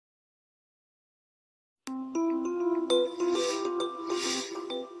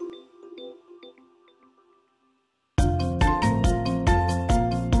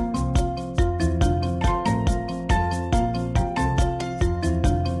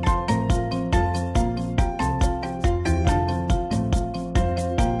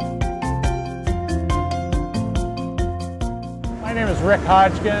Rick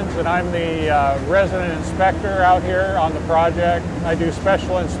Hodgkins, and I'm the resident inspector out here on the project. I do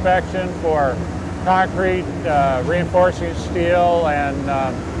special inspection for concrete, reinforcing steel,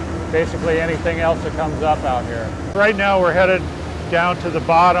 and basically anything else that comes up out here. Right now we're headed down to the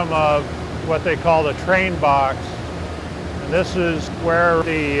bottom of what they call the train box. And this is where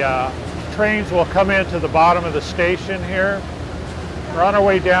the trains will come into the bottom of the station here. We're on our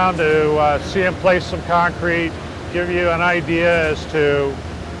way down to see them place some concrete, give you an idea as to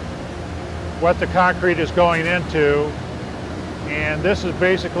what the concrete is going into. And this is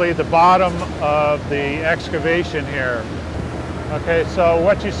basically the bottom of the excavation here. Okay, so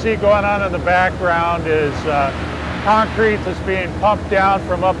what you see going on in the background is concrete that's being pumped down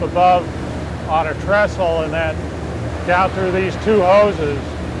from up above on a trestle and then down through these two hoses,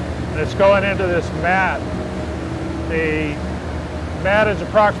 and it's going into this mat. The mat is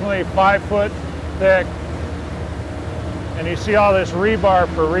approximately 5 foot thick, and you see all this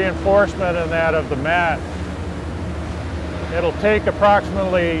rebar for reinforcement in that of the mat. It'll take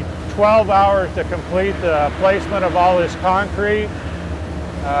approximately 12 hours to complete the placement of all this concrete.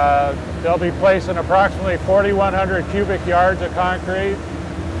 They'll be placing approximately 4,100 cubic yards of concrete.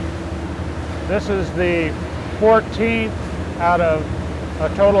 This is the 14th out of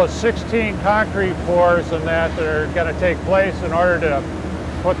a total of 16 concrete pours and that are going to take place in order to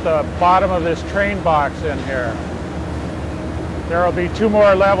put the bottom of this train box in here. There will be 2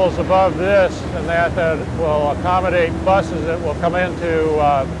 more levels above this, and that will accommodate buses that will come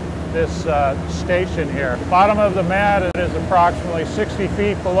into this station here. The bottom of the mat is approximately 60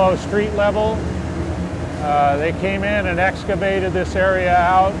 feet below street level. They came in and excavated this area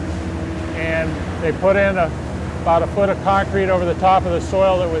out, and they put in about a foot of concrete over the top of the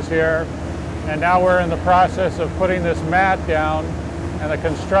soil that was here, and now we're in the process of putting this mat down, and the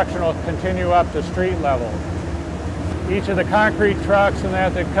construction will continue up to street level. Each of the concrete trucks and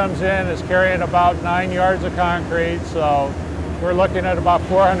that comes in is carrying about 9 yards of concrete, so we're looking at about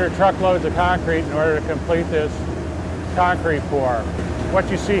 400 truckloads of concrete in order to complete this concrete pour. What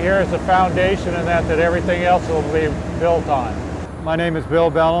you see here is the foundation and that everything else will be built on. My name is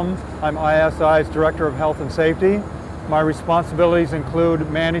Bill Bellum. I'm ISI's Director of Health and Safety. My responsibilities include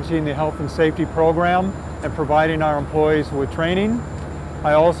managing the health and safety program and providing our employees with training.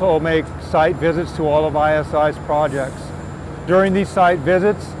 I also make site visits to all of ISI's projects. During these site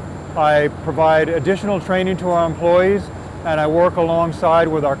visits, I provide additional training to our employees, and I work alongside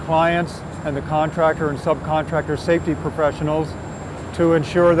with our clients and the contractor and subcontractor safety professionals to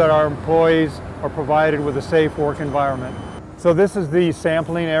ensure that our employees are provided with a safe work environment. So this is the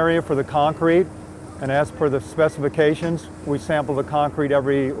sampling area for the concrete, and as per the specifications, we sample the concrete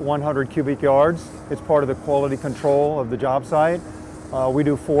every 100 cubic yards. It's part of the quality control of the job site. We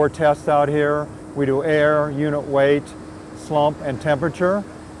do 4 tests out here. We do air, unit weight, slump, and temperature.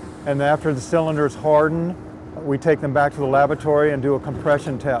 And after the cylinders harden, we take them back to the laboratory and do a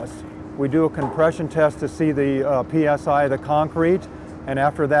compression test. We do a compression test to see the PSI of the concrete, and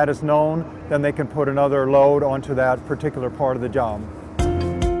after that is known, then they can put another load onto that particular part of the job.